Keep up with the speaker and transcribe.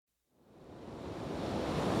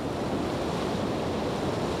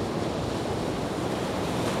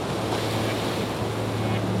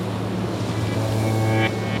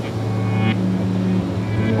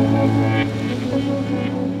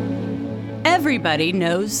Everybody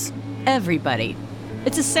knows everybody.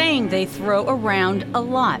 It's a saying they throw around a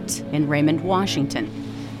lot in Raymond, Washington.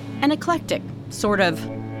 An eclectic, sort of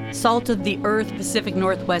salt-of-the-earth Pacific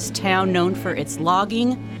Northwest town known for its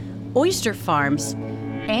logging, oyster farms,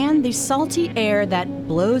 and the salty air that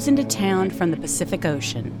blows into town from the Pacific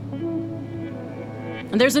Ocean.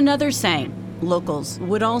 And there's another saying locals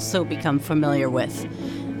would also become familiar with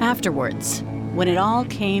afterwards, when it all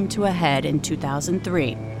came to a head in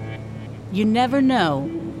 2003. You never know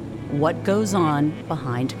what goes on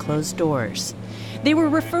behind closed doors. They were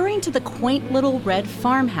referring to the quaint little red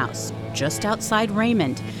farmhouse just outside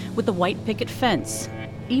Raymond with the white picket fence.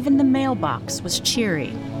 Even the mailbox was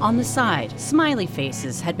cheery. On the side, smiley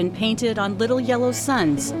faces had been painted on little yellow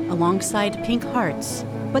suns alongside pink hearts.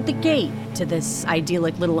 But the gate to this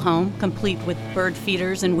idyllic little home, complete with bird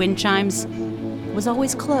feeders and wind chimes, was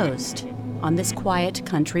always closed on this quiet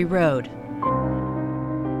country road.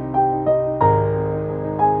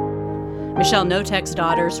 Michelle Notek's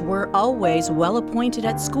daughters were always well appointed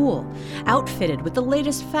at school, outfitted with the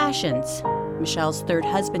latest fashions. Michelle's third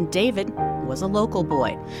husband, David, was a local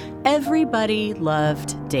boy. Everybody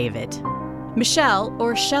loved David. Michelle,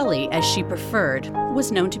 or Shelley as she preferred,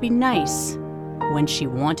 was known to be nice when she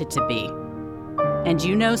wanted to be. And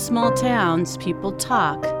you know small towns, people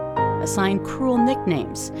talk, assign cruel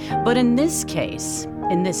nicknames. But in this case,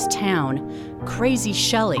 in this town, Crazy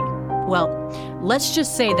Shelley, well, let's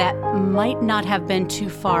just say that might not have been too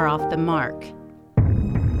far off the mark.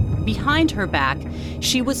 Behind her back,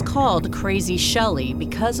 she was called Crazy Shelley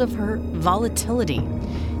because of her volatility.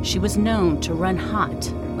 She was known to run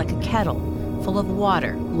hot, like a kettle full of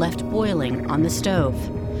water left boiling on the stove.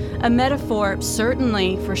 A metaphor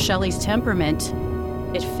certainly for Shelley's temperament.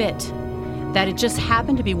 It fit. That it just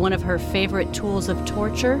happened to be one of her favorite tools of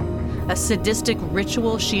torture, a sadistic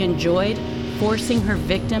ritual she enjoyed, forcing her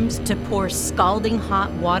victims to pour scalding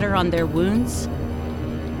hot water on their wounds.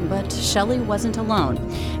 But Shelley wasn't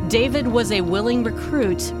alone. David was a willing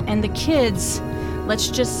recruit, and the kids, let's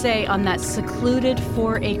just say on that secluded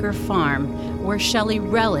 4-acre farm where Shelley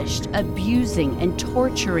relished abusing and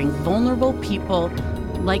torturing vulnerable people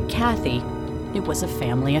like Kathy, it was a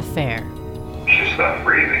family affair. She stopped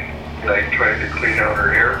breathing. I tried to clean out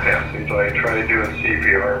her air passage. I tried doing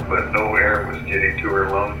CPR, but no air was getting to her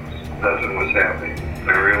lungs. Nothing was happening.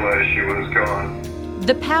 I realized she was gone.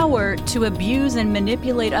 The power to abuse and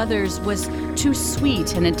manipulate others was too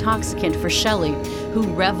sweet and intoxicant for Shelley, who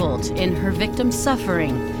reveled in her victim's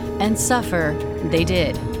suffering, and suffer they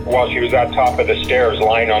did. While she was on top of the stairs,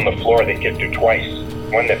 lying on the floor, they kicked her twice.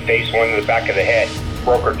 One in the face, one in the back of the head.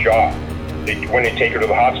 Broke her jaw. They went to take her to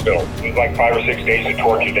the hospital. It was like 5 or 6 days of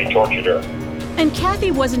torture. They tortured her. And Kathy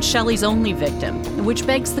wasn't Shelley's only victim, which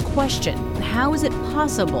begs the question, how is it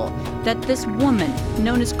possible that this woman,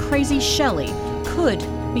 known as Crazy Shelley, could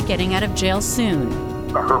be getting out of jail soon?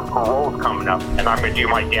 Her parole's coming up, and I'm going to do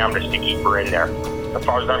my damnedest to keep her in there. As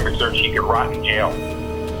far as I'm concerned, she could rot in jail.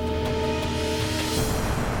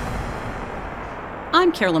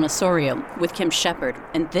 I'm Carolyn Osorio with Kim Shepard,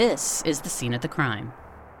 and this is The Scene of the Crime.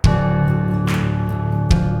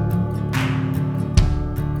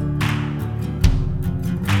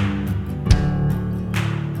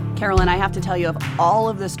 Carolyn, I have to tell you, of all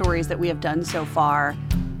of the stories that we have done so far,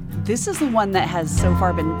 this is the one that has so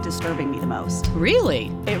far been disturbing me the most.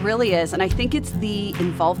 Really? It really is. And I think it's the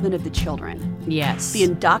involvement of the children. Yes. The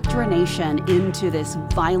indoctrination into this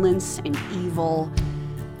violence and evil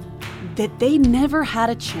that they never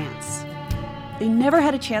had a chance. They never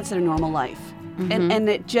had a chance at a normal life. Mm-hmm. And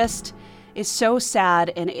it just is so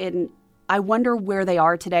sad. And I wonder where they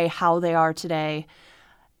are today, how they are today.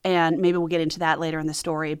 And maybe we'll get into that later in the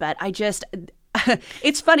story. But I just,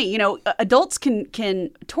 it's funny, you know, adults can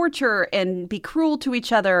torture and be cruel to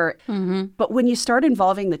each other. Mm-hmm. But when you start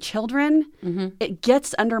involving the children, mm-hmm. it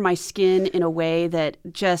gets under my skin in a way that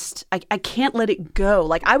just, I can't let it go.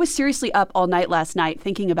 Like, I was seriously up all night last night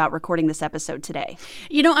thinking about recording this episode today.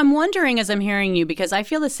 You know, I'm wondering as I'm hearing you, because I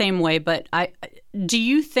feel the same way, but do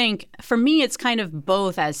you think, for me, it's kind of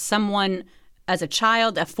both as someone, as a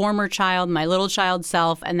child, a former child, my little child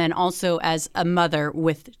self, and then also as a mother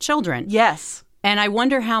with children. Yes. And I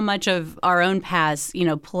wonder how much of our own past, you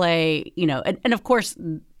know, play, you know, and of course,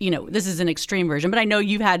 you know, this is an extreme version, but I know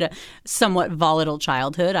you've had a somewhat volatile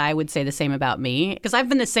childhood. I would say the same about me, because I've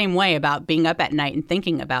been the same way about being up at night and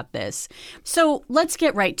thinking about this. So let's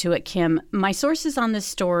get right to it, Kim. My sources on this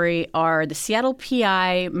story are the Seattle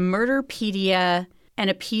PI, Murderpedia, and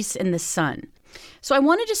a piece in The Sun. So I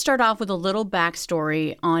wanted to start off with a little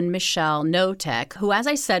backstory on Michelle Notek, who, as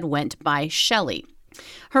I said, went by Shelley.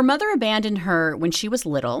 Her mother abandoned her when she was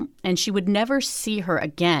little, and she would never see her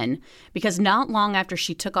again because not long after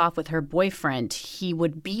she took off with her boyfriend, he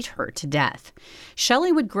would beat her to death.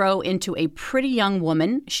 Shelley would grow into a pretty young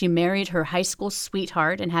woman. She married her high school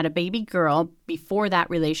sweetheart and had a baby girl before that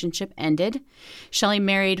relationship ended. Shelley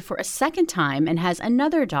married for a second time and has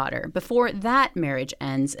another daughter before that marriage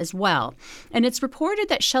ends as well. And it's reported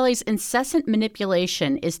that Shelley's incessant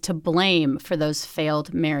manipulation is to blame for those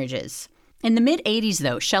failed marriages. In the mid-'80s,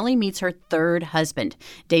 though, Shelley meets her third husband,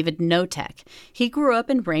 David Notek. He grew up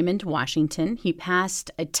in Raymond, Washington. He passed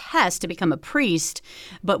a test to become a priest,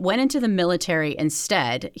 but went into the military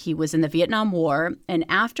instead. He was in the Vietnam War, and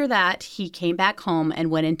after that, he came back home and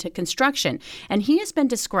went into construction. And he has been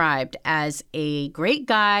described as a great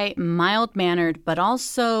guy, mild-mannered, but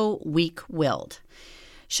also weak-willed.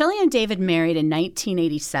 Shelley and David married in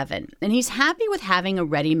 1987, and he's happy with having a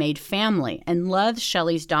ready-made family and loves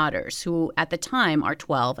Shelley's daughters, who at the time are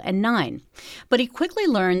 12 and 9. But he quickly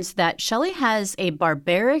learns that Shelley has a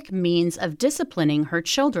barbaric means of disciplining her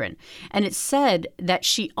children, and it's said that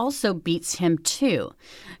she also beats him too.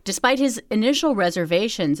 Despite his initial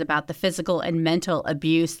reservations about the physical and mental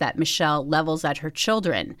abuse that Michelle levels at her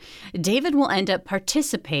children, David will end up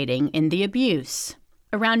participating in the abuse.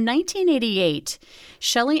 Around 1988,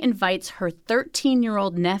 Shelley invites her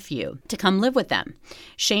 13-year-old nephew to come live with them.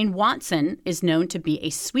 Shane Watson is known to be a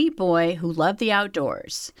sweet boy who loved the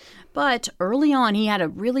outdoors. But early on, he had a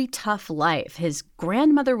really tough life. His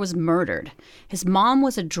grandmother was murdered. His mom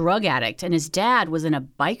was a drug addict, and his dad was in a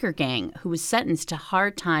biker gang who was sentenced to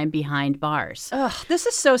hard time behind bars. Ugh, this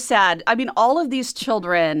is so sad. I mean, all of these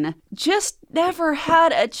children just never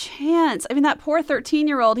had a chance. I mean, that poor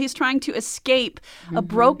 13-year-old, he's trying to escape a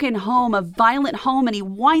broken home, a violent home, and he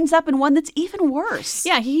winds up in one that's even worse.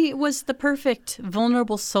 Yeah, he was the perfect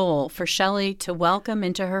vulnerable soul for Shelley to welcome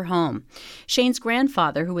into her home. Shane's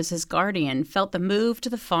grandfather, who was his guardian, felt the move to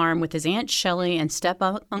the farm with his Aunt Shelley and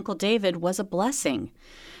step-uncle David was a blessing.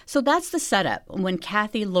 So that's the setup when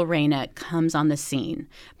Kathy Lorena comes on the scene.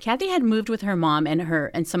 Kathy had moved with her mom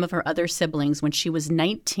and some of her other siblings when she was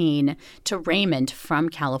 19 to Raymond from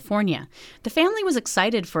California. The family was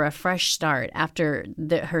excited for a fresh start after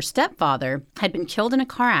her stepfather had been killed in a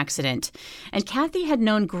car accident, and Kathy had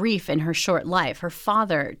known grief in her short life. Her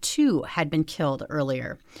father, too, had been killed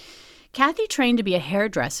earlier. Kathy trained to be a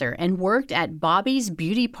hairdresser and worked at Bobby's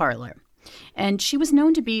Beauty Parlor. And she was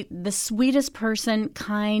known to be the sweetest person,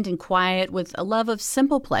 kind and quiet, with a love of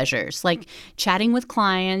simple pleasures, like chatting with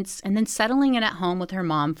clients and then settling in at home with her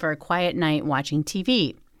mom for a quiet night watching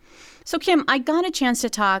TV. So, Kim, I got a chance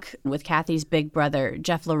to talk with Kathy's big brother,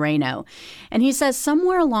 Jeff Loreno, and he says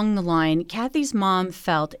somewhere along the line, Kathy's mom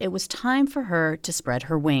felt it was time for her to spread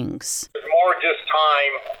her wings. It was more just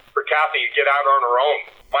time for Kathy to get out on her own.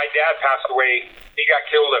 My dad passed away. He got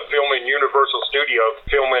killed at filming Universal Studios,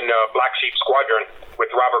 filming Black Sheep Squadron with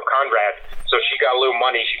Robert Conrad. So she got a little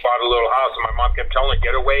money. She bought a little house, and my mom kept telling her,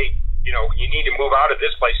 get away. You know, you need to move out of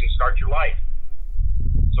this place and start your life.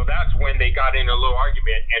 So that's when they got in a little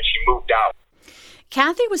argument, and she moved out.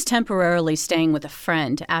 Kathy was temporarily staying with a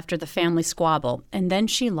friend after the family squabble, and then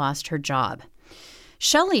she lost her job.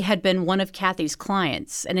 Shelley had been one of Kathy's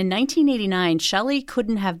clients, and in 1989, Shelley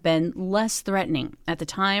couldn't have been less threatening. At the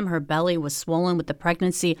time, her belly was swollen with the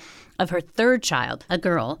pregnancy of her third child, a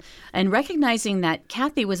girl, and recognizing that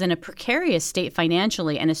Kathy was in a precarious state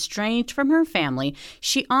financially and estranged from her family,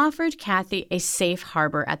 she offered Kathy a safe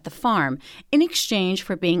harbor at the farm in exchange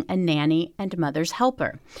for being a nanny and mother's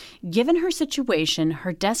helper. Given her situation,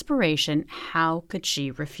 her desperation, how could she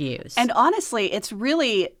refuse? And honestly, it's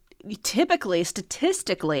really... Typically,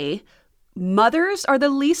 statistically, mothers are the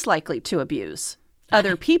least likely to abuse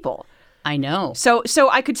other people. I know. So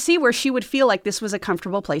I could see where she would feel like this was a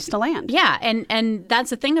comfortable place to land. Yeah, and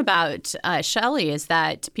that's the thing about Shelley is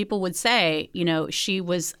that people would say, you know, she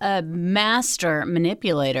was a master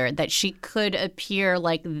manipulator, that she could appear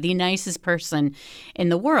like the nicest person in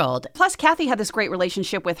the world. Plus, Kathy had this great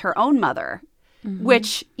relationship with her own mother,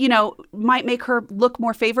 which, you know, might make her look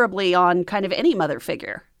more favorably on kind of any mother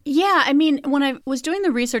figure. Yeah, I mean, when I was doing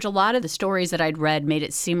the research, a lot of the stories that I'd read made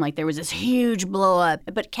it seem like there was this huge blow up.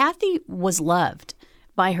 But Kathy was loved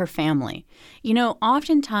by her family. You know,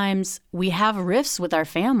 oftentimes we have rifts with our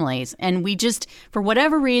families and we just, for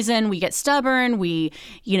whatever reason, we get stubborn. We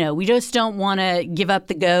just don't want to give up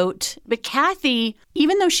the goat. But Kathy,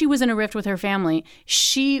 even though she was in a rift with her family,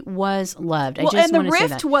 she was loved. And the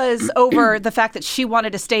rift was over the fact that she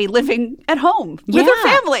wanted to stay living at home with her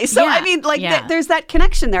family. So, I mean, there's that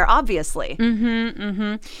connection there, obviously.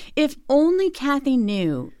 If only Kathy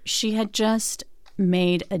knew she had just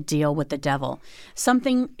made a deal with the devil,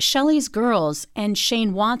 something Shelley's girls and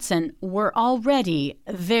Shane Watson were already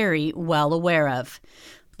very well aware of.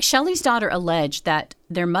 Shelley's daughter alleged that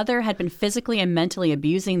their mother had been physically and mentally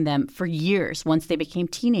abusing them for years once they became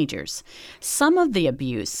teenagers. Some of the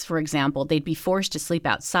abuse, for example, they'd be forced to sleep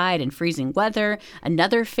outside in freezing weather.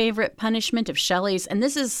 Another favorite punishment of Shelley's, and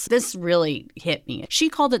this really hit me. She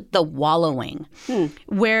called it the wallowing,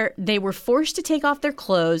 where they were forced to take off their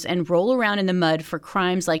clothes and roll around in the mud for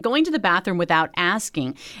crimes like going to the bathroom without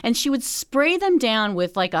asking. And she would spray them down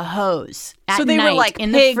with like a hose. So they were like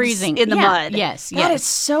in pigs the freezing in the mud. Yes, that is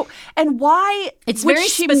so. And why? It's would very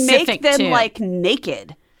she specific make them too. like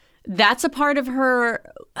naked? That's a part of her.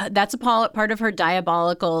 That's a part of her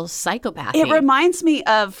diabolical psychopathy. It reminds me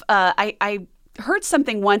of I heard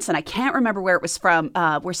something once, and I can't remember where it was from,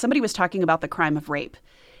 where somebody was talking about the crime of rape.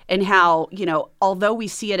 And how, although we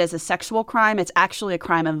see it as a sexual crime, it's actually a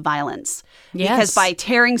crime of violence. Yes. Because by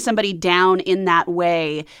tearing somebody down in that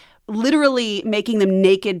way, literally making them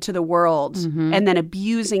naked to the world and then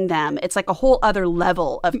abusing them, it's like a whole other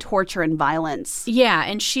level of torture and violence. Yeah,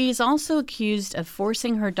 and she's also accused of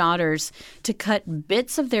forcing her daughters to cut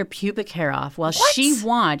bits of their pubic hair off while she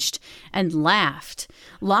watched and laughed.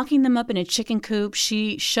 Locking them up in a chicken coop,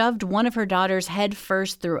 she shoved one of her daughters head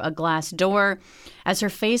first through a glass door. As her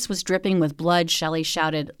face was dripping with blood, Shelley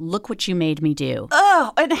shouted, "Look what you made me do."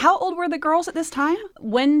 Oh, and how old were the girls at this time?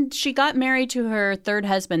 When she got married to her third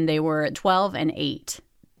husband, they were 12 and 8.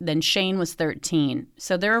 Then Shane was 13.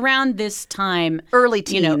 So they're around this time. Early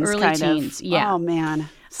teens, early teens. Yeah. Oh, man.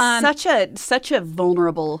 Such a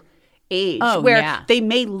vulnerable age where they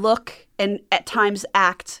may look and at times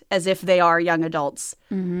act as if they are young adults,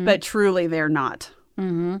 but truly they're not.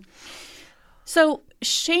 Mm-hmm. So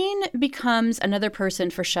Shane becomes another person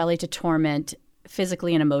for Shelley to torment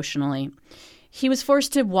physically and emotionally. He was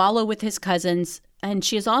forced to wallow with his cousins, and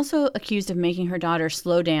she is also accused of making her daughter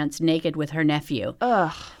slow dance naked with her nephew.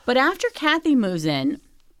 Ugh. But after Kathy moves in,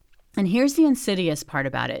 and here's the insidious part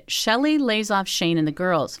about it, Shelley lays off Shane and the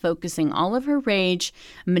girls, focusing all of her rage,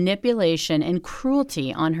 manipulation, and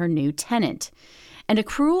cruelty on her new tenant. And a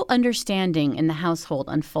cruel understanding in the household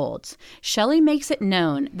unfolds. Shelley makes it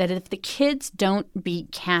known that if the kids don't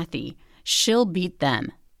beat Kathy, she'll beat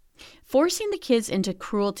them. Forcing the kids into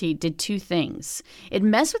cruelty did two things. It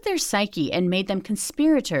messed with their psyche and made them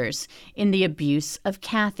conspirators in the abuse of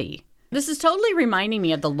Kathy. This is totally reminding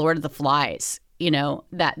me of The Lord of the Flies.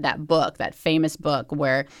 That book, that famous book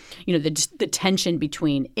where, the tension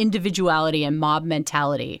between individuality and mob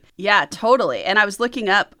mentality. Yeah, totally. And I was looking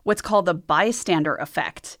up what's called the bystander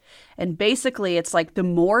effect. And basically, it's like the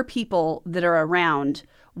more people that are around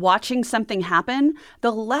watching something happen,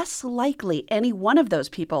 the less likely any one of those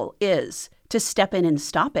people is to step in and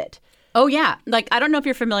stop it. Oh, yeah. Like, I don't know if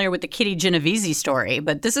you're familiar with the Kitty Genovese story,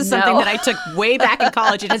 but this is something that I took way back in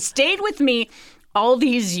college. It has stayed with me all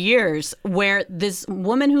these years, where this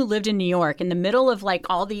woman who lived in New York in the middle of like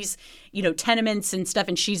all these, tenements and stuff,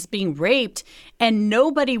 and she's being raped and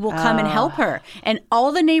nobody will come and help her. And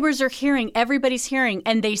all the neighbors are hearing, everybody's hearing.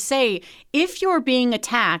 And they say, if you're being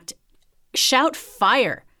attacked, shout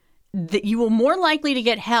fire. That you will more likely to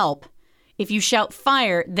get help if you shout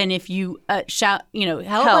fire than if you shout,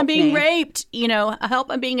 help, I'm being raped, help,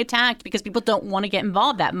 I'm being attacked, because people don't want to get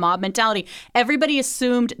involved. That mob mentality. Everybody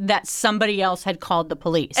assumed that somebody else had called the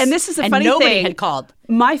police. And this is a funny thing. Nobody had called.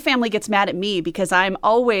 My family gets mad at me because I'm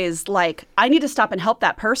always like, I need to stop and help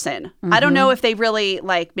that person. I don't know if they really,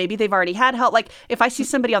 maybe they've already had help. Like, if I see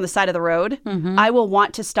somebody on the side of the road, I will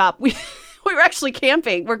want to stop. We were actually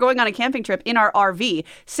camping. We're going on a camping trip in our RV,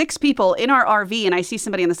 6 people in our RV, and I see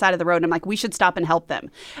somebody on the side of the road, and I'm like, we should stop and help them.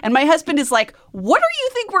 And my husband is like, what do you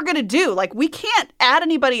think we're going to do? Like, we can't add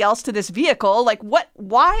anybody else to this vehicle. Like, what?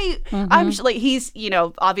 Why? I'm like, he's,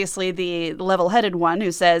 obviously the level-headed one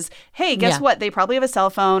who says, hey, guess what? They probably have a cell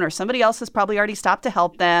phone, or somebody else has probably already stopped to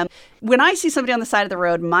help them. When I see somebody on the side of the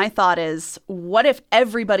road, my thought is, what if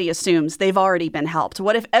everybody assumes they've already been helped?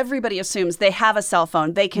 What if everybody assumes they have a cell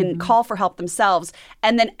phone, they can call for help themselves,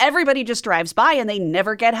 and then everybody just drives by and they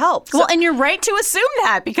never get help? Well, and you're right to assume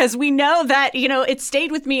that, because we know that, it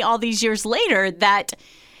stayed with me all these years later that,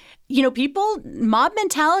 mob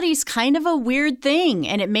mentality is kind of a weird thing,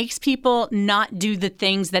 and it makes people not do the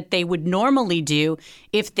things that they would normally do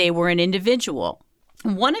if they were an individual.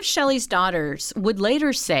 One of Shelley's daughters would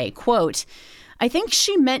later say, quote, I think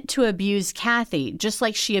she meant to abuse Kathy, just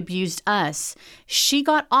like she abused us. She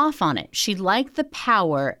got off on it. She liked the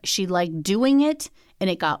power. She liked doing it, and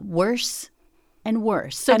it got worse and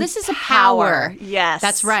worse. So and this is a power. Yes.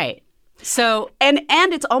 That's right. So and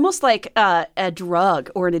it's almost like a drug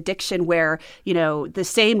or an addiction where, the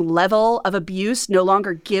same level of abuse no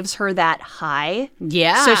longer gives her that high.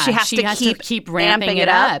 Yeah. So she has to keep ramping it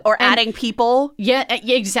up. Or adding people. Yeah,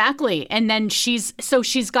 exactly. And then she's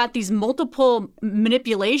got these multiple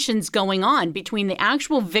manipulations going on between the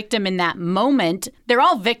actual victim in that moment. They're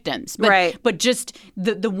all victims. But just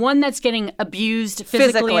the one that's getting abused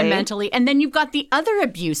physically and mentally. And then you've got the other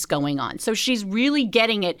abuse going on. So she's really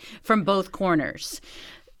getting it from both corners.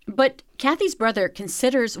 But Kathy's brother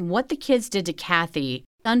considers what the kids did to Kathy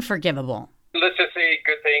unforgivable. Let's just say,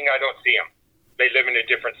 good thing I don't see them. They live in a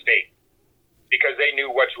different state. Because they knew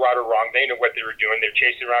what's right or wrong. They knew what they were doing. They're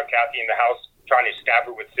chasing around Kathy in the house, trying to stab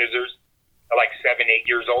her with scissors. They're like 7, 8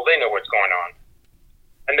 years old. They know what's going on.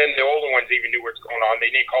 And then the older ones even knew what's going on.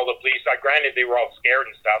 They didn't call the police. Granted, they were all scared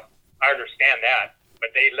and stuff. I understand that.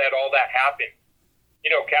 But they let all that happen.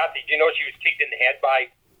 Kathy, do you know she was kicked in the head by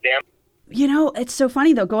them? It's so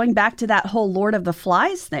funny, though, going back to that whole Lord of the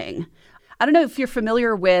Flies thing. I don't know if you're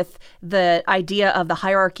familiar with the idea of the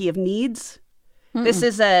hierarchy of needs. Mm-mm. This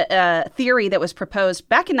is a theory that was proposed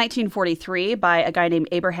back in 1943 by a guy named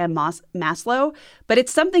Abraham Maslow, but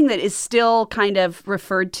it's something that is still kind of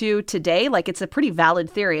referred to today. Like, it's a pretty valid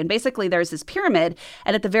theory. And basically, there's this pyramid,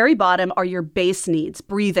 and at the very bottom are your base needs: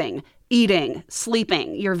 breathing, eating,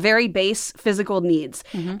 sleeping, your very base physical needs.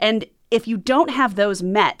 Mm-hmm. And if you don't have those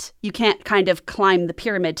met, you can't kind of climb the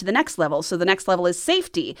pyramid to the next level. So the next level is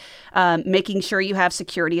safety, making sure you have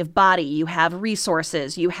security of body, you have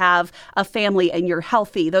resources, you have a family and you're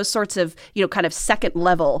healthy, those sorts of, kind of second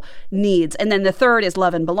level needs. And then the third is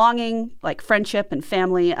love and belonging, like friendship and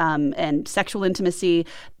family and sexual intimacy.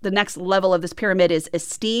 The next level of this pyramid is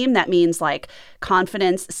esteem. That means like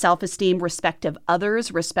confidence, self-esteem, respect of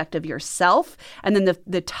others, respect of yourself. And then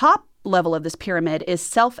the top level of this pyramid is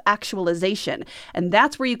self-actualization. And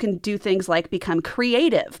that's where you can do things like become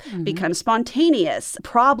creative, mm-hmm. become spontaneous,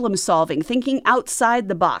 problem solving, thinking outside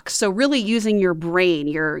the box. So really using your brain,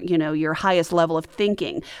 your highest level of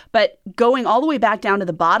thinking. But going all the way back down to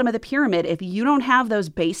the bottom of the pyramid, if you don't have those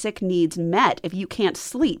basic needs met, if you can't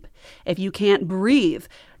sleep, if you can't breathe,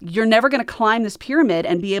 you're never going to climb this pyramid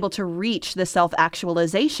and be able to reach the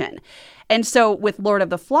self-actualization. And so with Lord of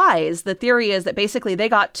the Flies, the theory is that basically they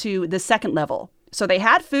got to the second level. So they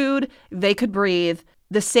had food, they could breathe.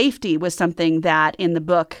 The safety was something that in the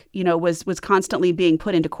book, was constantly being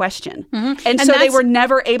put into question. Mm-hmm. And so they were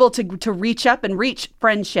never able to reach up and reach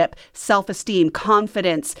friendship, self-esteem,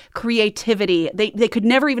 confidence, creativity. They could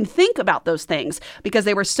never even think about those things because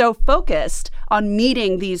they were so focused on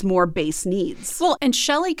meeting these more base needs. Well, and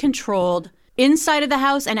Shelley controlled inside of the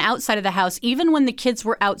house and outside of the house. Even when the kids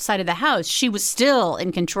were outside of the house, she was still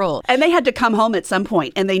in control. And they had to come home at some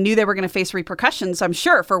point, and they knew they were going to face repercussions, I'm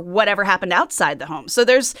sure, for whatever happened outside the home. So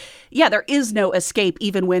there is no escape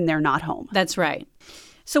even when they're not home. That's right.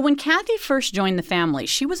 So when Kathy first joined the family,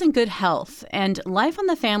 she was in good health, and life on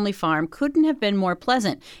the family farm couldn't have been more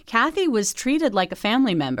pleasant. Kathy was treated like a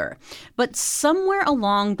family member. But somewhere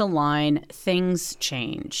along the line, things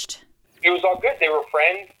changed. It was all good. They were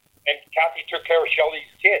friends. And Kathy took care of Shelley's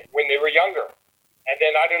kid when they were younger. And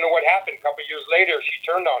then I don't know what happened. A couple of years later, she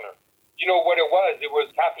turned on her. You know what it was? It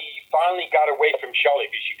was Kathy finally got away from Shelley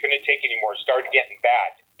because she couldn't take anymore. It started getting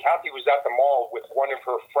bad. Kathy was at the mall with one of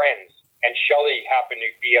her friends, and Shelley happened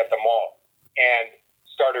to be at the mall and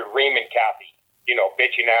started reaming Kathy,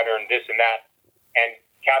 bitching at her and this and that. And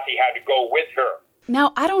Kathy had to go with her.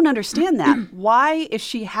 Now, I don't understand that. Why, if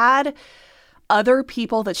she had other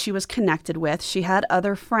people that she was connected with, she had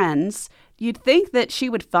other friends, you'd think that she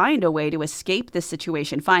would find a way to escape this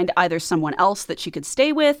situation, find either someone else that she could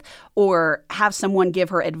stay with or have someone give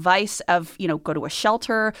her advice of, go to a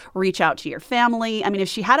shelter, reach out to your family. I mean, if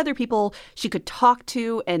she had other people she could talk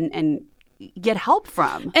to and get help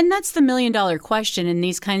from. And that's the million-dollar question in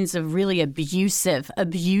these kinds of really abusive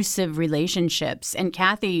relationships. And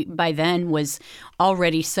Kathy, by then, was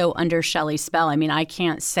already so under Shelley's spell. I mean, I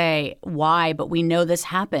can't say why, but we know this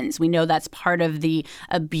happens. We know that's part of the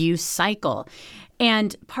abuse cycle.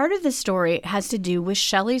 And part of the story has to do with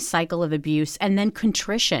Shelley's cycle of abuse and then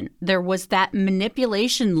contrition. There was that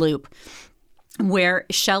manipulation loop where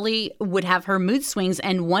Shelley would have her mood swings,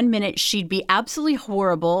 and 1 minute she'd be absolutely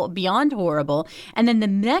horrible, beyond horrible, and then the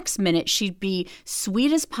next minute she'd be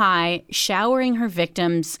sweet as pie, showering her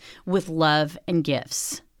victims with love and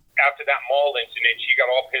gifts. After that mall incident, she got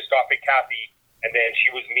all pissed off at Kathy, and then she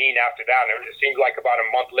was mean after that. And it seemed like about a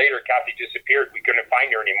month later, Kathy disappeared. We couldn't find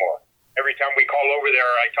her anymore. Every time we call over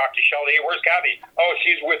there, I talk to Shelley, hey, where's Kathy? Oh,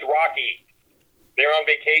 she's with Rocky. They're on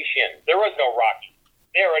vacation. There was no Rocky.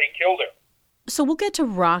 They already killed her. So we'll get to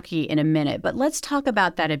Rocky in a minute, but let's talk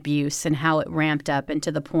about that abuse and how it ramped up and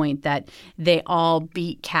to the point that they all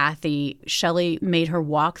beat Kathy. Shelley made her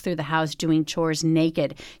walk through the house doing chores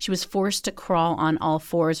naked. She was forced to crawl on all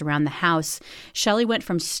fours around the house. Shelley went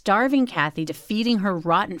from starving Kathy to feeding her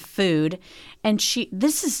rotten food. And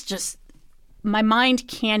this is just, my mind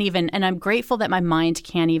can't even, and I'm grateful that my mind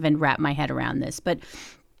can't even wrap my head around this, but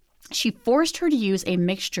she forced her to use a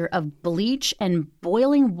mixture of bleach and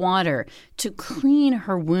boiling water to clean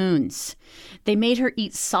her wounds. They made her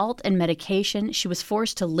eat salt and medication. She was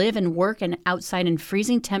forced to live and work outside in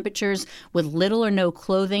freezing temperatures with little or no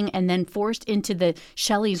clothing, and then forced into the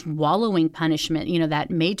Shelley's wallowing punishment, that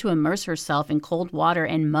made to immerse herself in cold water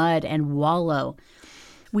and mud and wallow.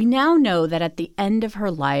 We now know that at the end of her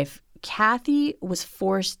life, Kathy was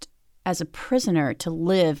forced as a prisoner to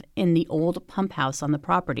live in the old pump house on the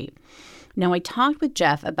property. Now, I talked with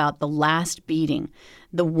Jeff about the last beating,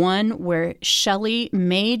 the one where Shelley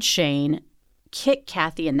made Shane kick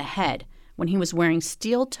Kathy in the head when he was wearing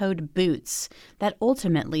steel-toed boots that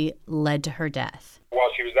ultimately led to her death. While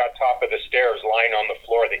she was at top of the stairs, lying on the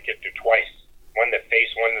floor, they kicked her twice. One in the face,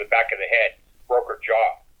 one in the back of the head, broke her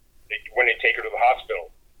jaw. They went to take her to the hospital.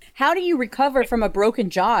 How do you recover from a broken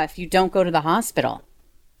jaw if you don't go to the hospital?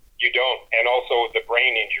 You don't. And also the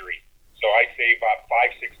brain injury. So I'd say about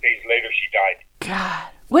 5-6 days later, she died. God,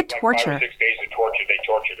 what torture. 5 or 6 days of torture. They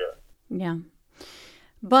tortured her. Yeah.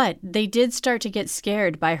 But they did start to get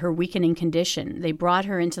scared by her weakening condition. They brought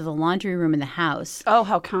her into the laundry room in the house. Oh,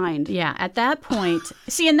 how kind. Yeah, at that point,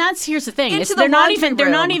 see, and here's the thing. They're not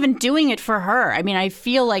even doing it for her. I mean, I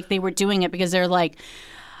feel like they were doing it because they're like,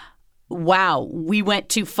 wow, we went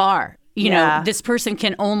too far. You know, this person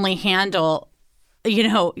can only handle,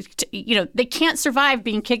 they can't survive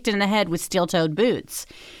being kicked in the head with steel-toed boots.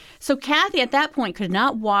 So Kathy at that point could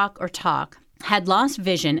not walk or talk, had lost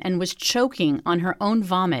vision, and was choking on her own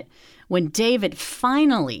vomit when David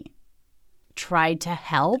finally tried to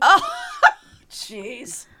help. Oh,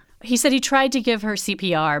 jeez. He said he tried to give her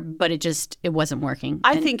CPR, but it wasn't working.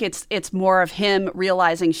 I think it's more of him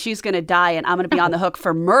realizing she's going to die and I'm going to be on the hook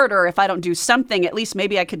for murder if I don't do something. At least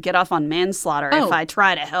maybe I could get off on manslaughter if I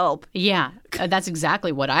try to help. Yeah, that's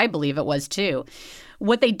exactly what I believe it was too.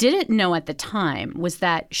 What they didn't know at the time was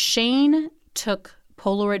that Shane took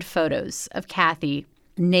Polaroid photos of Kathy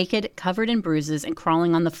naked, covered in bruises, and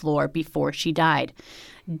crawling on the floor before she died,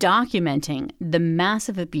 documenting the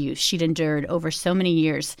massive abuse she'd endured over so many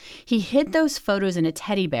years. He hid those photos in a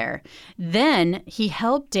teddy bear. Then he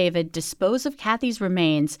helped David dispose of Kathy's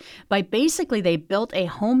remains by basically they built a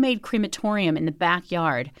homemade crematorium in the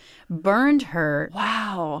backyard, burned her.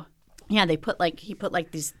 Wow. Yeah, he put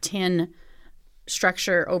these tin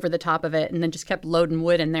structure over the top of it and then just kept loading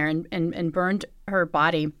wood in there and burned her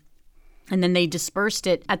body. And then they dispersed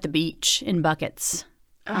it at the beach in buckets.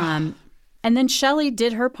 And then Shelley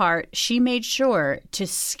did her part. She made sure to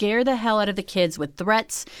scare the hell out of the kids with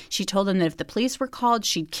threats. She told them that if the police were called,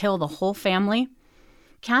 she'd kill the whole family.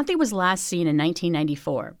 Kathy was last seen in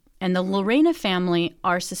 1994. And the Lorena family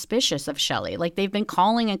are suspicious of Shelley. Like, they've been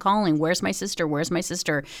calling and calling. Where's my sister? Where's my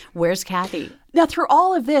sister? Where's Kathy? Now, through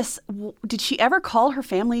all of this, did she ever call her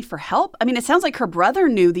family for help? I mean, it sounds like her brother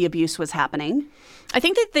knew the abuse was happening. I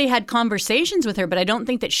think that they had conversations with her, but I don't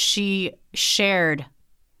think that she shared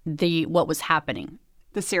what was happening.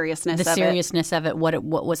 The seriousness of it, what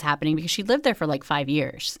was happening, because she lived there for like 5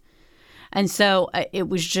 years. And so it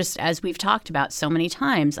was just, as we've talked about so many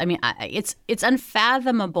times, I mean, it's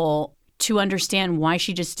unfathomable to understand why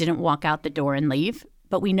she just didn't walk out the door and leave.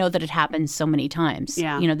 But we know that it happens so many times.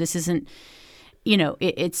 Yeah. This isn't,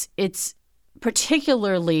 it's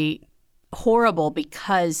particularly horrible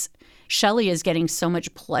because Shelley is getting so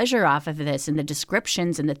much pleasure off of this and the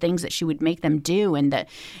descriptions and the things that she would make them do and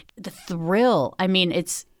the thrill. I mean,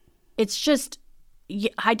 it's just,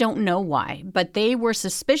 I don't know why, but they were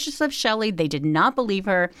suspicious of Shelley. They did not believe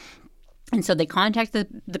her. And so they contact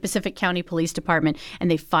the Pacific County Police Department and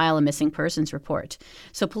they file a missing persons report.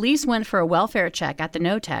 So police went for a welfare check at the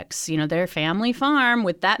Notex, their family farm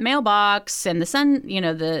with that mailbox and the sun,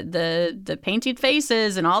 the painted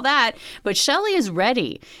faces and all that. But Shelley is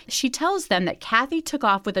ready. She tells them that Kathy took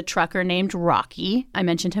off with a trucker named Rocky. I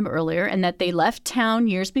mentioned him earlier, and that they left town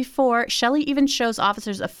years before. Shelley even shows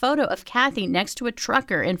officers a photo of Kathy next to a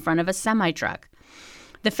trucker in front of a semi-truck.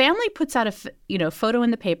 The family puts out a photo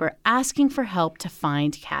in the paper asking for help to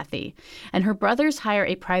find Kathy. And her brothers hire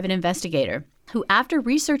a private investigator who, after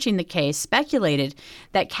researching the case, speculated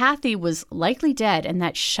that Kathy was likely dead and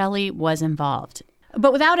that Shelley was involved.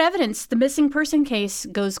 But without evidence, the missing person case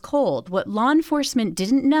goes cold. What law enforcement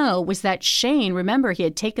didn't know was that Shane, remember, he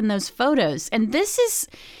had taken those photos. And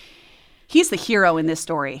He's the hero in this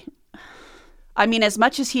story. I mean, as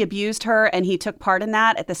much as he abused her and he took part in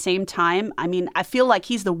that, at the same time, I mean, I feel like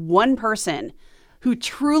he's the one person who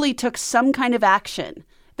truly took some kind of action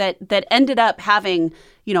that ended up having,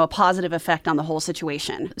 a positive effect on the whole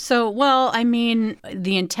situation. So, well, I mean,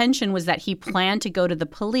 the intention was that he planned to go to the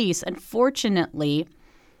police. Unfortunately,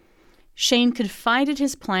 Shane confided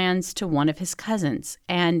his plans to one of his cousins,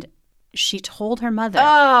 and she told her mother.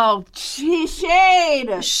 Oh,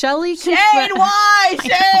 Shane! Shelley why,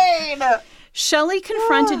 Shane? Shelley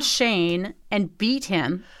confronted Shane and beat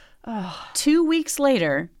him. 2 weeks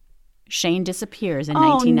later, Shane disappears in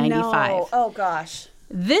 1995. No. Oh, gosh.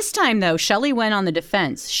 This time, though, Shelley went on the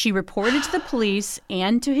defense. She reported to the police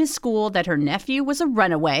and to his school that her nephew was a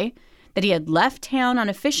runaway, that he had left town on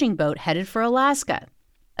a fishing boat headed for Alaska.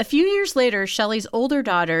 A few years later, Shelley's older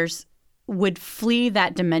daughters would flee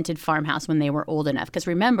that demented farmhouse when they were old enough. Because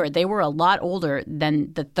remember, they were a lot older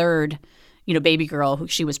than the third, baby girl who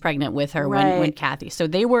she was pregnant with her when Kathy. So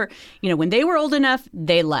they were, when they were old enough,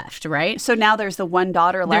 they left, right? So now there's the one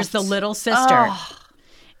daughter left. There's the little sister. Oh.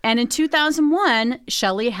 And in 2001,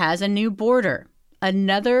 Shelley has a new boarder,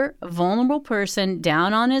 another vulnerable person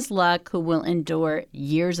down on his luck who will endure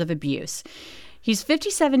years of abuse. He's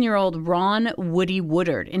 57-year-old Ron Woody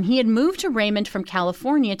Woodard, and he had moved to Raymond from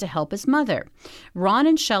California to help his mother. Ron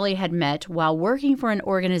and Shelley had met while working for an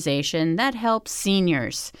organization that helps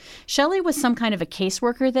seniors. Shelley was some kind of a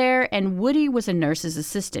caseworker there, and Woody was a nurse's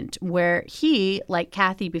assistant, where he, like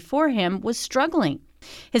Kathy before him, was struggling.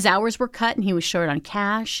 His hours were cut and he was short on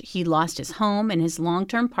cash. He lost his home and his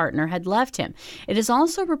long-term partner had left him. It is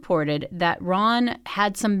also reported that Ron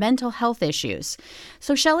had some mental health issues.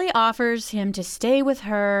 So Shelley offers him to stay with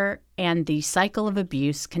her and the cycle of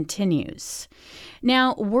abuse continues.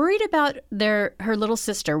 Now, worried about her little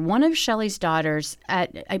sister, one of Shelley's daughters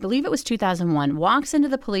I believe it was 2001, walks into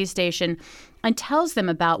the police station and tells them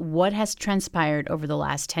about what has transpired over the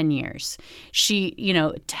last 10 years. She,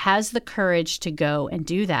 has the courage to go and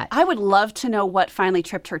do that. I would love to know what finally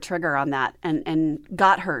tripped her trigger on that and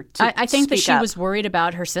got her to I think that she up. was worried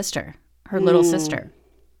about her sister, her little sister.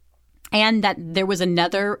 And that there was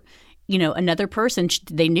another person.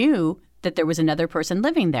 They knew that there was another person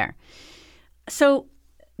living there. So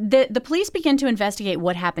the police begin to investigate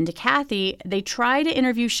what happened to Kathy. They try to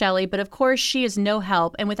interview Shelley, but of course she is no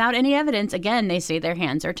help. And without any evidence, again, they say their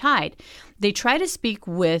hands are tied. They try to speak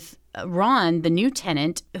with Ron, the new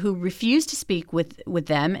tenant, who refused to speak with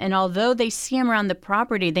them. And although they see him around the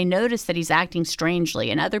property, they notice that he's acting strangely.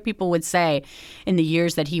 And other people would say in the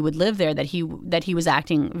years that he would live there that he was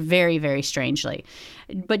acting very, very strangely.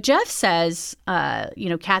 But Jeff says,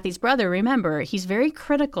 Kathy's brother, remember, he's very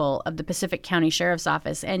critical of the Pacific County Sheriff's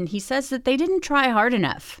Office. And he says that they didn't try hard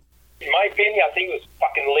enough. In my opinion, I think it was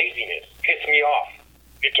fucking laziness. Pissed me off.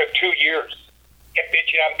 It took 2 years. Kept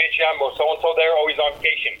bitching on, well, so-and-so there, always on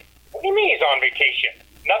vacation. What do you mean he's on vacation?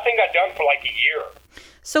 Nothing got done for like a year.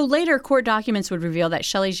 So later, court documents would reveal that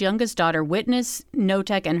Shelley's youngest daughter witnessed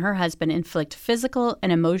Notek and her husband inflict physical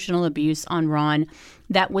and emotional abuse on Ron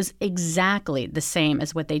that was exactly the same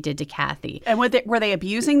as what they did to Kathy. And were they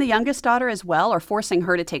abusing the youngest daughter as well, or forcing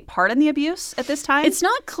her to take part in the abuse at this time? It's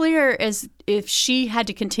not clear as if she had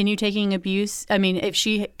to continue taking abuse. I mean, if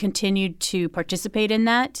she continued to participate in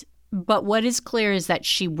that. But what is clear is that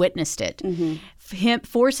she witnessed it. Mm-hmm. Him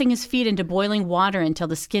forcing his feet into boiling water until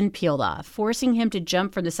the skin peeled off, forcing him to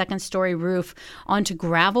jump from the second-story roof onto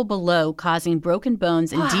gravel below, causing broken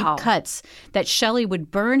bones and deep cuts that Shelley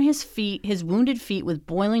would burn his wounded feet with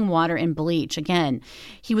boiling water and bleach. Again,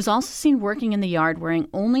 he was also seen working in the yard wearing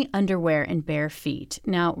only underwear and bare feet.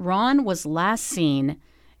 Now, Ron was last seen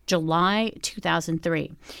July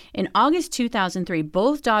 2003. In August 2003,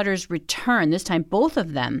 both daughters returned, this time both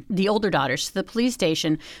of them, the older daughters, to the police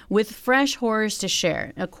station with fresh horrors to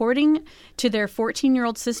share. According to their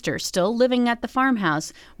 14-year-old sister, still living at the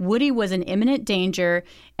farmhouse, Woody was in imminent danger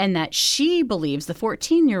and that she believes the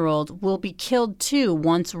 14-year-old will be killed too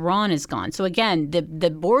once Ron is gone. So again, the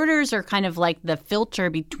borders are kind of like the filter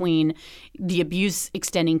between the abuse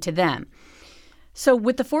extending to them. So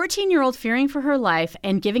with the 14-year-old fearing for her life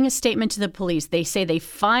and giving a statement to the police, they say they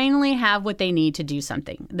finally have what they need to do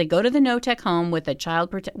something. They go to the Notek home with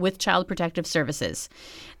Child Protective Services.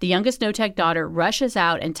 The youngest Notek daughter rushes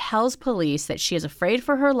out and tells police that she is afraid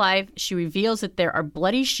for her life. She reveals that there are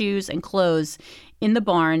bloody shoes and clothes in the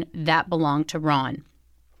barn that belong to Ron.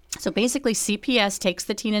 So basically, CPS takes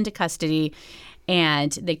the teen into custody,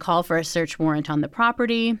 and they call for a search warrant on the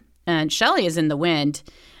property. And Shelley is in the wind.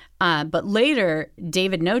 But later,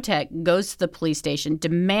 David Notek goes to the police station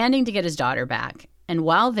demanding to get his daughter back. And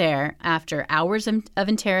while there, after hours of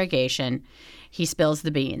interrogation, he spills the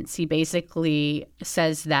beans. He basically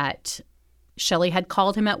says that Shelley had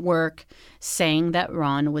called him at work saying that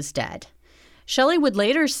Ron was dead. Shelley would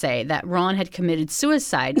later say that Ron had committed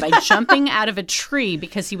suicide by jumping out of a tree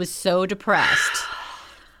because he was so depressed.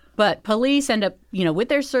 But police end up, with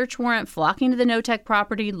their search warrant, flocking to the no-tech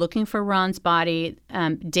property, looking for Ron's body.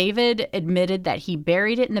 David admitted that he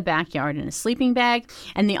buried it in the backyard in a sleeping bag.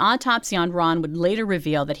 And the autopsy on Ron would later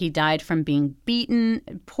reveal that he died from being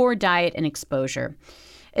beaten, poor diet, and exposure.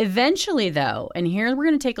 Eventually, though, and here we're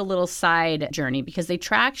going to take a little side journey because they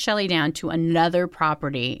tracked Shelley down to another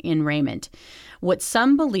property in Raymond, what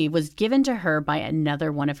some believe was given to her by another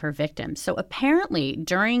one of her victims. So apparently,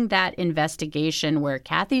 during that investigation where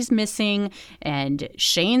Kathy's missing and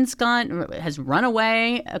Shane's has run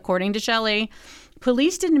away, according to Shelley,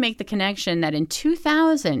 police didn't make the connection that in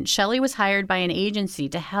 2000, Shelley was hired by an agency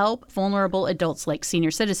to help vulnerable adults like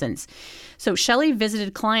senior citizens. So Shelley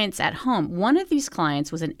visited clients at home. One of these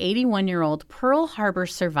clients was an 81-year-old Pearl Harbor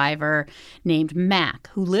survivor named Mac,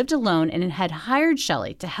 who lived alone and had hired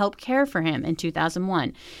Shelley to help care for him in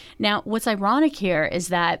 2001. Now, what's ironic here is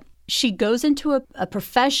that she goes into a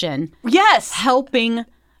profession helping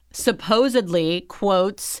supposedly,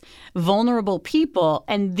 quotes, vulnerable people,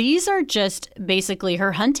 and these are just basically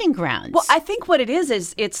her hunting grounds. Well, I think what it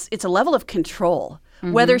is it's a level of control.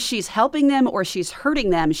 Mm-hmm. Whether she's helping them or she's hurting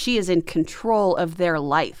them, she is in control of their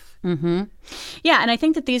life. Mm-hmm. Yeah, and I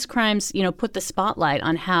think that these crimes, put the spotlight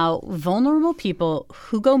on how vulnerable people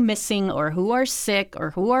who go missing or who are sick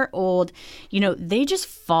or who are old, they just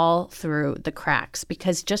fall through the cracks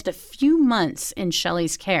because just a few months in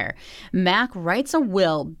Shelley's care, Mac writes a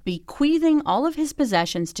will bequeathing all of his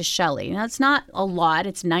possessions to Shelley. Now, it's not a lot.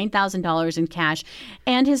 It's $9,000 in cash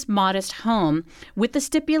and his modest home with the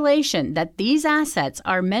stipulation that these assets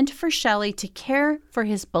are meant for Shelley to care for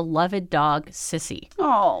his beloved dog, Sissy.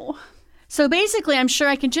 Oh. So basically, I'm sure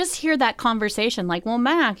I can just hear that conversation like, well,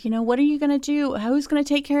 Mac, what are you going to do? Who's going to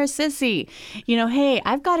take care of Sissy? Hey,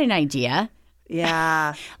 I've got an idea.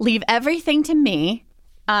 Yeah. Leave everything to me.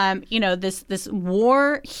 This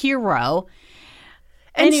war hero.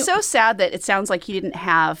 And it's so sad that it sounds like he didn't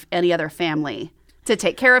have any other family to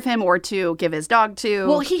take care of him or to give his dog to.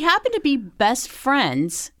 Well, he happened to be best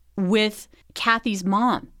friends with Kathy's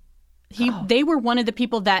mom. They were one of the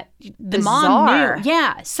people that the mom knew.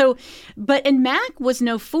 Yeah. So, and Mac was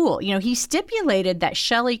no fool. He stipulated that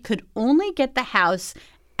Shelley could only get the house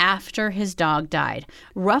after his dog died,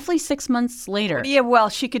 roughly 6 months later. Yeah, well,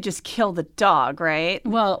 she could just kill the dog, right?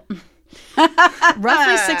 Well,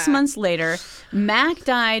 roughly 6 months later, Mac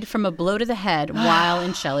died from a blow to the head while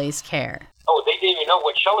in Shelley's care. Oh, they didn't even know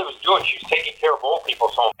what Shelley was doing. She was taking care of old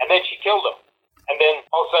people's homes. And then she killed them. And then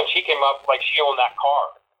all of a sudden she came up like she owned that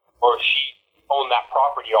car. Or she owned that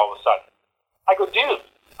property all of a sudden. I go, dude,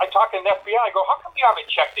 I talk to the FBI. I go, how come you haven't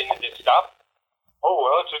checked into this stuff? Oh,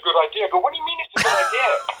 well, it's a good idea. I go, what do you mean it's a good idea?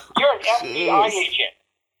 You're an FBI agent.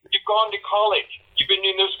 You've gone to college. You've been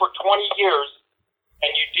doing this for 20 years,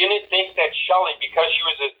 and you didn't think that Shelley, because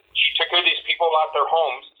she took care of these people out their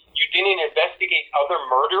homes, you didn't investigate other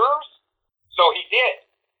murderers? So he did.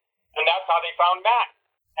 And that's how they found Max.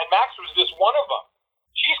 And Max was just one of them.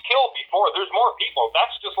 She's killed before. There's more people.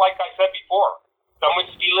 That's just like I said before.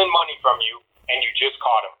 Someone's stealing money from you, and you just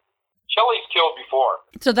caught him. Shelley's killed before.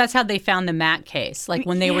 So that's how they found the Mac case. Like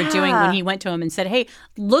when when he went to him and said, hey,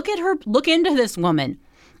 look at her, look into this woman.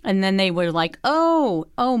 And then they were like, oh,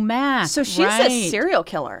 Mac. So she's a serial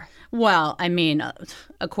killer. Well, I mean,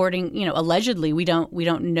 according, allegedly, we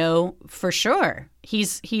don't know for sure.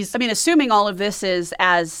 He's. I mean, assuming all of this is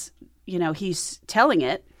as, he's telling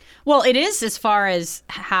it. Well, it is as far as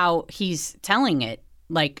how he's telling it.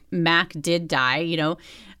 Like Mac did die,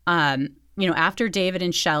 after David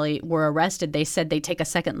and Shelley were arrested, they said they'd take a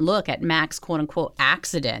second look at Mac's quote-unquote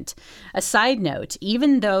accident. A side note,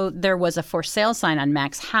 even though there was a for sale sign on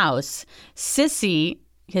Mac's house, Sissy,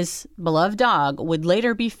 his beloved dog, would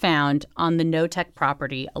later be found on the no-tech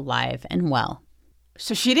property alive and well.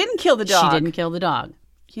 So she didn't kill the dog? She didn't kill the dog.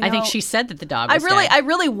 I think she said that the dog was dead. I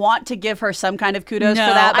really want to give her some kind of kudos for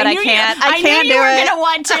that, but I can't. I can't do it. I knew you were going to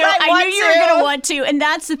want to. I knew you were going to want to. And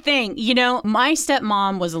that's the thing. My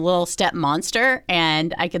stepmom was a little step monster,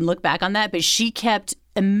 and I can look back on that, but she kept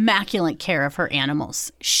immaculate care of her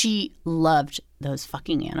animals. She loved those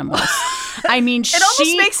fucking animals. I mean, it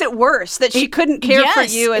almost makes it worse that she couldn't care for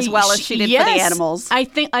you as well as she did for the animals. I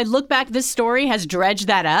think I look back, this story has dredged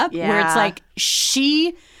that up, where it's like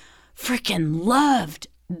she freaking loved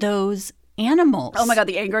those animals. Oh my God,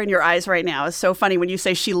 the anger in your eyes right now is so funny when you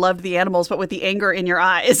say she loved the animals, but with the anger in your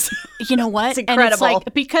eyes. You know what? It's incredible. And it's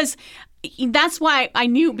like, because that's why I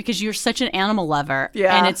knew, because you're such an animal lover.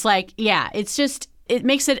 Yeah. And it's like, it's just, it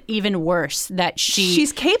makes it even worse that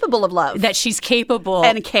she's capable of love. That she's capable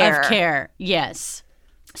and care. Of care. Yes.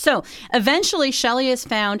 So eventually, Shelley is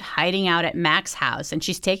found hiding out at Mac's house, and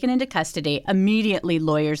she's taken into custody, immediately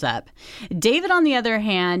lawyers up. David, on the other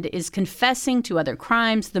hand, is confessing to other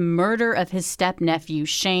crimes, the murder of his step-nephew,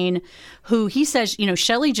 Shane, who he says,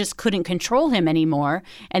 Shelley just couldn't control him anymore,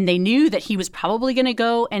 and they knew that he was probably going to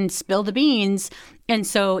go and spill the beans, and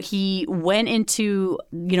so he went into,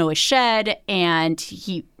 a shed, and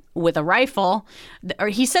he, with a rifle, or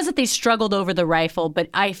he says that they struggled over the rifle, but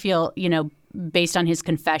I feel, based on his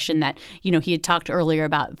confession that, he had talked earlier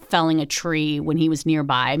about felling a tree when he was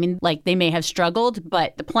nearby. I mean, like, they may have struggled,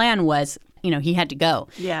 but the plan was, he had to go.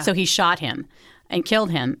 Yeah. So he shot him and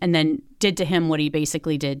killed him and then did to him what he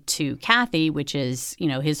basically did to Kathy, which is,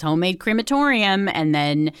 his homemade crematorium, and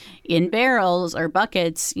then in barrels or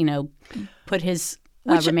buckets, put his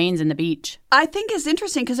remains in the beach. I think is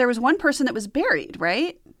interesting because there was one person that was buried,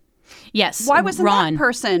 right? Yes. Why wasn't Ron. that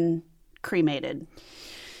person cremated?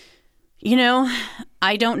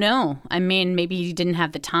 I don't know. I mean, maybe he didn't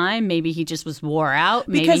have the time. Maybe he just was wore out.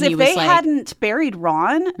 Because maybe if they hadn't buried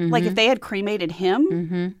Ron, like if they had cremated him,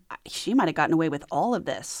 mm-hmm. she might have gotten away with all of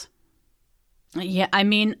this. Yeah, I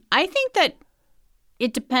mean, I think that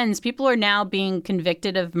it depends. People are now being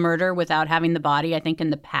convicted of murder without having the body. I think in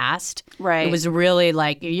the past, right, it was really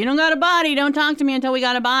like, you don't got a body, don't talk to me until we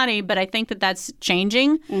got a body. But I think that that's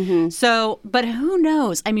changing. Mm-hmm. So, but who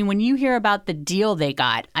knows? I mean, when you hear about the deal they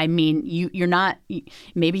got, I mean, you're not,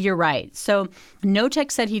 maybe you're right. So Notek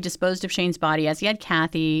said he disposed of Shane's body as he had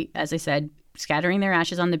Kathy, as I said, scattering their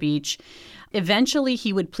ashes on the beach. Eventually,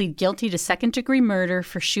 he would plead guilty to second-degree murder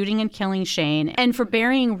for shooting and killing Shane and for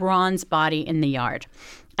burying Ron's body in the yard.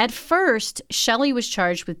 At first, Shelley was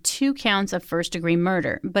charged with 2 counts of first-degree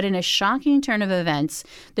murder, but in a shocking turn of events,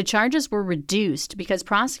 the charges were reduced because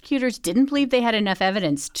prosecutors didn't believe they had enough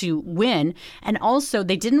evidence to win, and also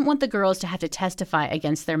they didn't want the girls to have to testify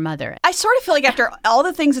against their mother. I sort of feel like after all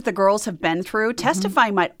the things that the girls have been through,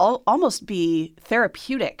 testifying might almost be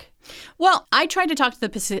therapeutic. Well, I tried to talk to the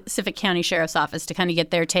Pacific County Sheriff's Office to kind of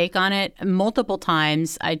get their take on it multiple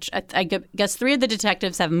times. I guess 3 of the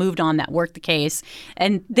detectives have moved on that worked the case,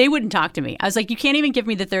 and they wouldn't talk to me. I was like, you can't even give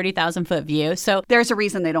me the 30,000-foot view. So there's a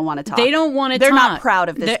reason they don't want to talk. They don't want to talk. They're not proud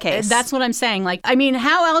of this case. That's what I'm saying. Like, I mean,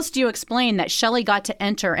 how else do you explain that Shelley got to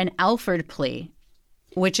enter an Alford plea,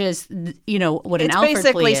 which is, what an Alford plea is? It's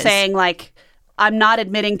basically saying, like, I'm not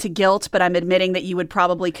admitting to guilt, but I'm admitting that you would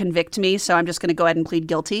probably convict me, so I'm just going to go ahead and plead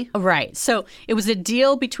guilty. Right. So it was a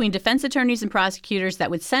deal between defense attorneys and prosecutors that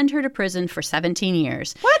would send her to prison for 17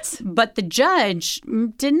 years. What? But the judge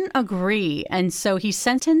didn't agree, and so he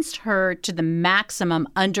sentenced her to the maximum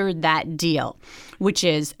under that deal, which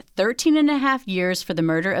is 13 and a half years for the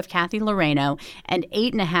murder of Kathy Loreno and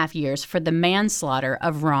 8.5 years for the manslaughter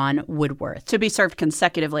of Ron Woodworth. To be served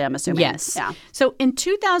consecutively, I'm assuming. Yes. Yeah. So in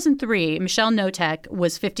 2003, Michelle Notek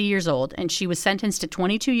was 50 years old, and she was sentenced to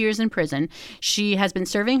 22 years in prison. She has been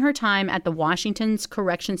serving her time at the Washington's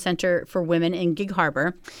Correction Center for Women in Gig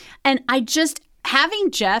Harbor. And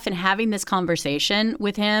having Jeff and having this conversation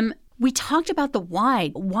with him, we talked about the why.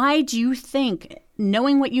 Why do you think,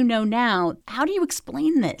 knowing what you know now, how do you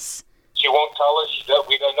explain this? She won't tell us.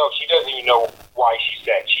 We don't know. She doesn't even know why she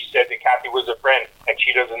said. She said that Kathy was a friend, and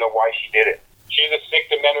she doesn't know why she did it. She's a sick,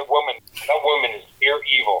 demented woman. That woman is pure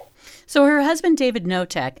evil. So her husband, David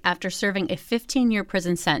Notek, after serving a 15-year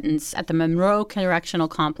prison sentence at the Monroe Correctional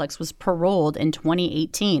Complex, was paroled in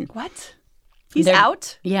 2018. What? He's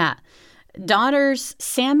out? Yeah. Daughters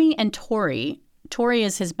Sammy and Tori. Tori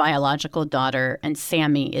is his biological daughter, and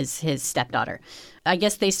Sammy is his stepdaughter. I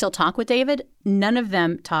guess they still talk with David. None of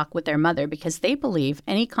them talk with their mother because they believe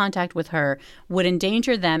any contact with her would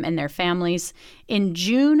endanger them and their families. In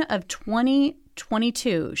June of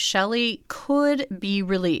 2022, Shelley could be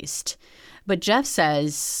released. But Jeff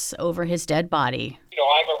says over his dead body.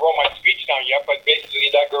 I haven't wrote my speech down yet, but basically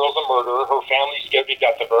that girl's a murderer. Her family's scared to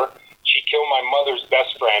death of her. She killed my mother's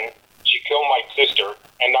best friend. She killed my sister.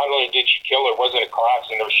 And not only did she kill her, it wasn't a car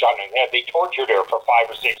accident, they were shot in the head. They tortured her for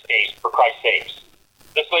 5 or 6 days, for Christ's sakes.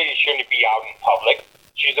 This lady shouldn't be out in public.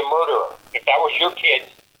 She's a murderer. If that was your kid,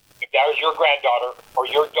 if that was your granddaughter or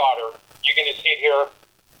your daughter, you're going to sit here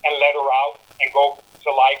and let her out and go to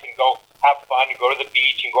life and go have fun and go to the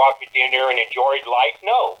beach and go out to dinner and enjoy life?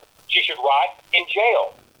 No. She should rot in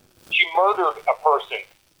jail. She murdered a person.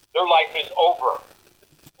 Their life is over.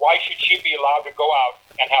 Why should she be allowed to go out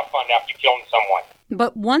and have fun after killing someone?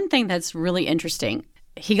 But one thing that's really interesting,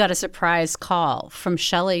 he got a surprise call from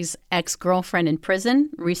Shelley's ex-girlfriend in prison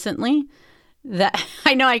recently. That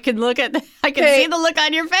I know I can see the look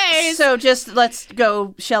on your face. So just let's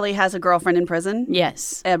go. Shelley has a girlfriend in prison.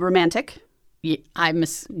 Yes. A romantic. Yeah, I'm a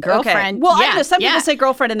girlfriend. Okay. Well, yeah, I know some people say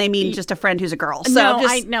girlfriend and they mean just a friend who's a girl. So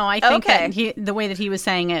I think that the way that he was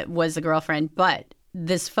saying it was a girlfriend. But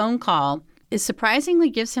this phone call is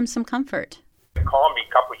surprisingly gives him some comfort. They called me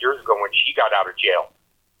a couple of years ago when she got out of jail.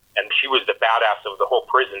 And she was the badass of the whole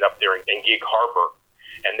prison up there in Gig Harbor.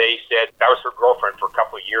 And they said that was her girlfriend for a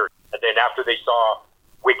couple of years. And then after they saw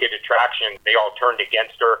Wicked Attraction, they all turned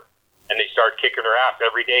against her, and they started kicking her ass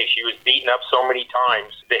every day. She was beaten up so many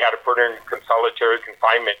times, they had to put her in solitary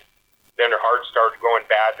confinement. Then her heart started going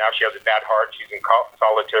bad. Now she has a bad heart. She's in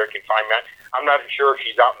solitary confinement. I'm not sure if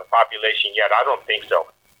she's out in the population yet. I don't think so.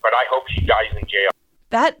 But I hope she dies in jail.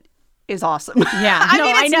 That is awesome. Yeah. I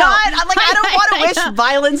mean, it's not, like, I don't want to wish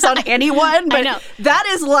violence on anyone, but that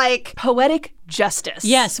is like poetic justice.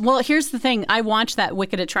 Yes. Well, here's the thing. I watched that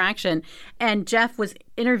Wicked Attraction, and Jeff was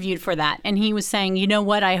interviewed for that, and he was saying, you know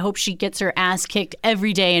what? I hope she gets her ass kicked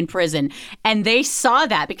every day in prison. And they saw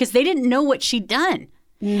that because they didn't know what she'd done.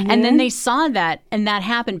 Mm-hmm. And then they saw that, and that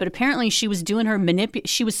happened. But apparently she was doing her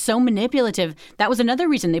she was so manipulative. That was another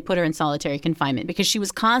reason they put her in solitary confinement, because she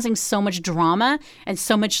was causing so much drama and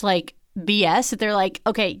so much like BS that they're like,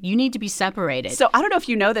 okay, you need to be separated. So I don't know if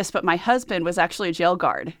you know this, but my husband was actually a jail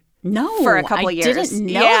guard. No, for a couple of years. I didn't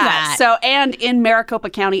know that. So, and in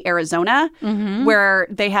Maricopa County, Arizona, where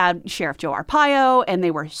they had Sheriff Joe Arpaio, and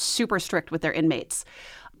they were super strict with their inmates.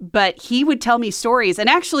 But he would tell me stories, and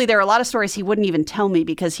actually there are a lot of stories he wouldn't even tell me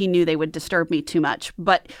because he knew they would disturb me too much.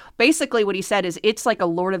 But basically what he said is it's like a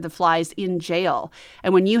Lord of the Flies in jail.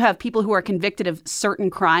 And when you have people who are convicted of certain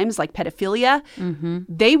crimes like pedophilia,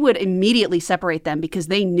 they would immediately separate them because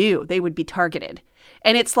they knew they would be targeted.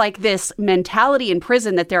 And it's like this mentality in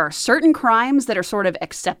prison that there are certain crimes that are sort of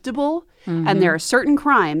acceptable, and there are certain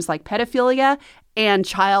crimes like pedophilia and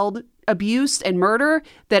child abuse and murder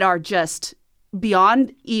that are just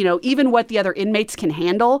beyond, even what the other inmates can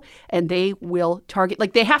handle, and they will target.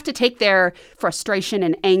 Like, they have to take their frustration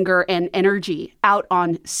and anger and energy out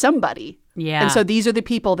on somebody. Yeah. And so these are the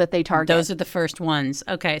people that they target. Those are the first ones.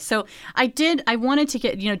 Okay. So I wanted to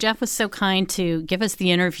get, Jeff was so kind to give us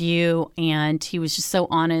the interview, and he was just so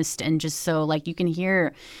honest and just so, like, you can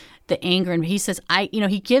hear the anger. And he says,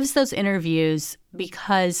 he gives those interviews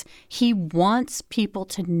because he wants people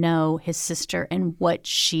to know his sister and what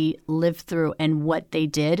she lived through and what they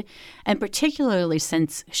did. And particularly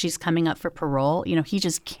since she's coming up for parole, he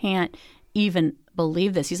just can't even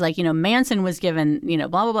believe this. He's like, Manson was given, blah,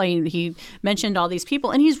 blah, blah. He mentioned all these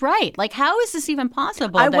people, and he's right. Like, how is this even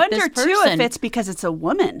possible? I wonder, too, if it's because it's a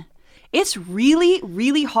woman. It's really,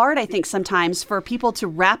 really hard, I think, sometimes for people to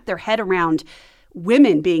wrap their head around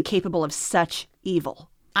women being capable of such evil.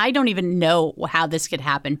 I don't even know how this could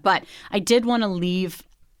happen, but I did want to leave.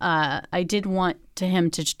 I did want him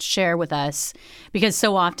to share with us, because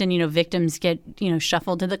so often, victims get,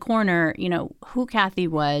 shuffled to the corner, who Kathy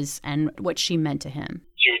was and what she meant to him.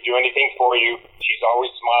 She would do anything for you. She's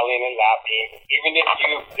always smiling and laughing. Even if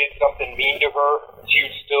you did something mean to her, she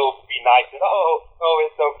would still be nice and, oh,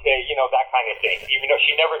 it's okay, that kind of thing. Even though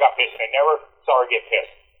she never got pissed. I never saw her get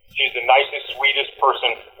pissed. She's the nicest, sweetest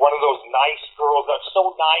person. One of those nice girls that's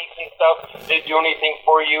so nice and stuff. They'd do anything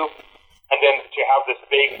for you. And then to have this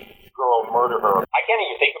big girl murder her, I can't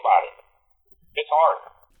even think about it. It's hard.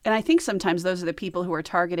 And I think sometimes those are the people who are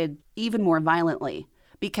targeted even more violently,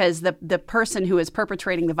 because the person who is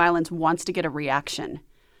perpetrating the violence wants to get a reaction.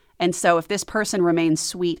 And so if this person remains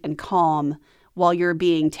sweet and calm while you're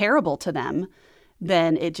being terrible to them,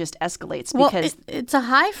 then it just escalates. Because it's a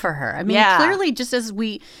high for her. I mean, clearly, just as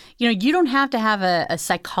we, you don't have to have a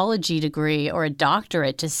psychology degree or a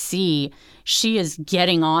doctorate to see she is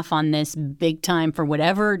getting off on this big time for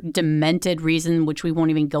whatever demented reason, which we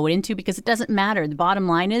won't even go into because it doesn't matter. The bottom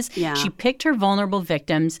line is she picked her vulnerable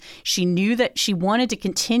victims. She knew that she wanted to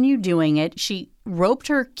continue doing it. She roped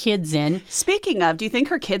her kids in. Speaking of, do you think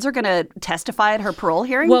her kids are going to testify at her parole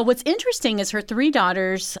hearing? Well, what's interesting is her three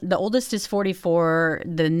daughters, the oldest is 44,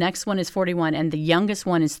 the next one is 41, and the youngest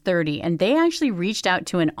one is 30. And they actually reached out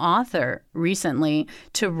to an author recently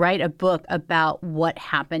to write a book about what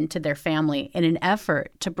happened to their family in an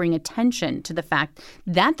effort to bring attention to the fact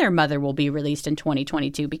that their mother will be released in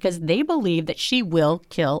 2022 because they believe that she will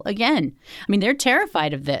kill again. I mean, they're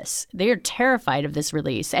terrified of this. They are terrified of this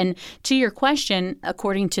release. And to your question,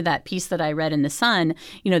 according to that piece that I read in The Sun,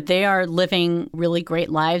 they are living really great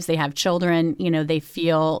lives. They have children. They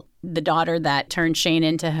feel the daughter that turned Shane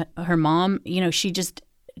into her mom, she just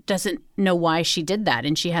doesn't know why she did that.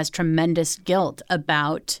 And she has tremendous guilt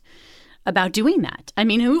about doing that. I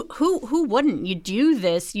mean, who wouldn't? You do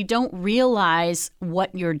this, you don't realize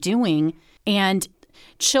what you're doing. And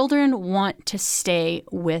children want to stay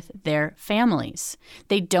with their families.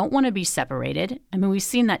 They don't want to be separated. I mean, we've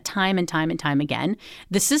seen that time and time and time again.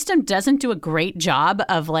 The system doesn't do a great job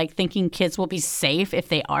of thinking kids will be safe if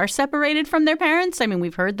they are separated from their parents. I mean,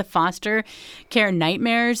 we've heard the foster care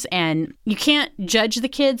nightmares, and you can't judge the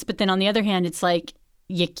kids. But then on the other hand, it's like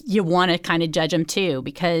you want to kind of judge them too,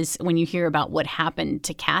 because when you hear about what happened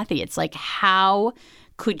to Kathy, it's like, how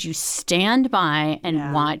could you stand by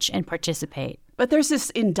and watch and participate? But there's this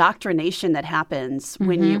indoctrination that happens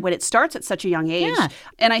when it starts at such a young age. Yeah.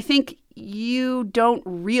 And I think you don't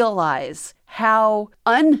realize how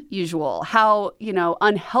unusual, how,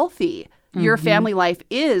 unhealthy your family life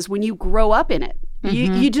is when you grow up in it.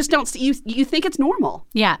 You just don't, you think it's normal.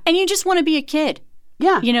 Yeah. And you just want to be a kid.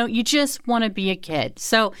 Yeah. You just want to be a kid.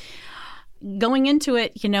 So going into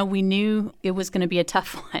it, we knew it was going to be a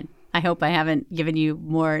tough one. I hope I haven't given you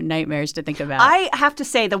more nightmares to think about. I have to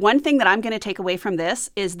say, the one thing that I'm going to take away from this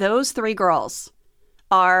is those three girls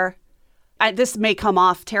are, this may come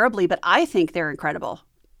off terribly, but I think they're incredible.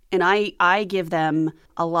 And I give them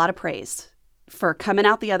a lot of praise for coming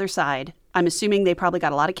out the other side. I'm assuming they probably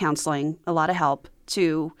got a lot of counseling, a lot of help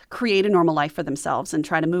to create a normal life for themselves and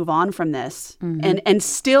try to move on from this. And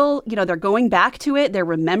still, they're going back to it. They're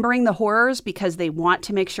remembering the horrors because they want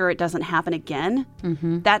to make sure it doesn't happen again.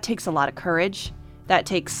 That takes a lot of courage. That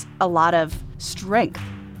takes a lot of strength.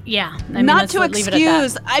 Yeah. I mean, not to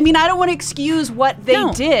excuse, I don't want to excuse what they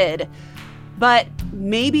did, but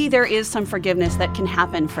maybe there is some forgiveness that can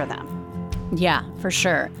happen for them. Yeah, for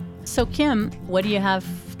sure. So Kim, what do you have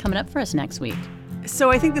coming up for us next week?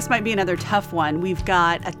 So I think this might be another tough one. We've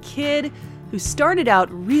got a kid who started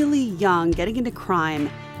out really young, getting into crime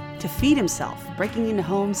to feed himself, breaking into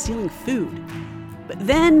homes, stealing food. But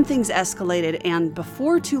then things escalated, and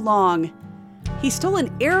before too long, he stole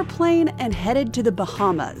an airplane and headed to the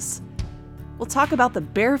Bahamas. We'll talk about the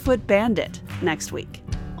Barefoot Bandit next week.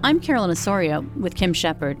 I'm Carolyn Osorio with Kim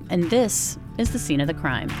Shepard, and this is The Scene of the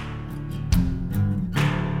Crime.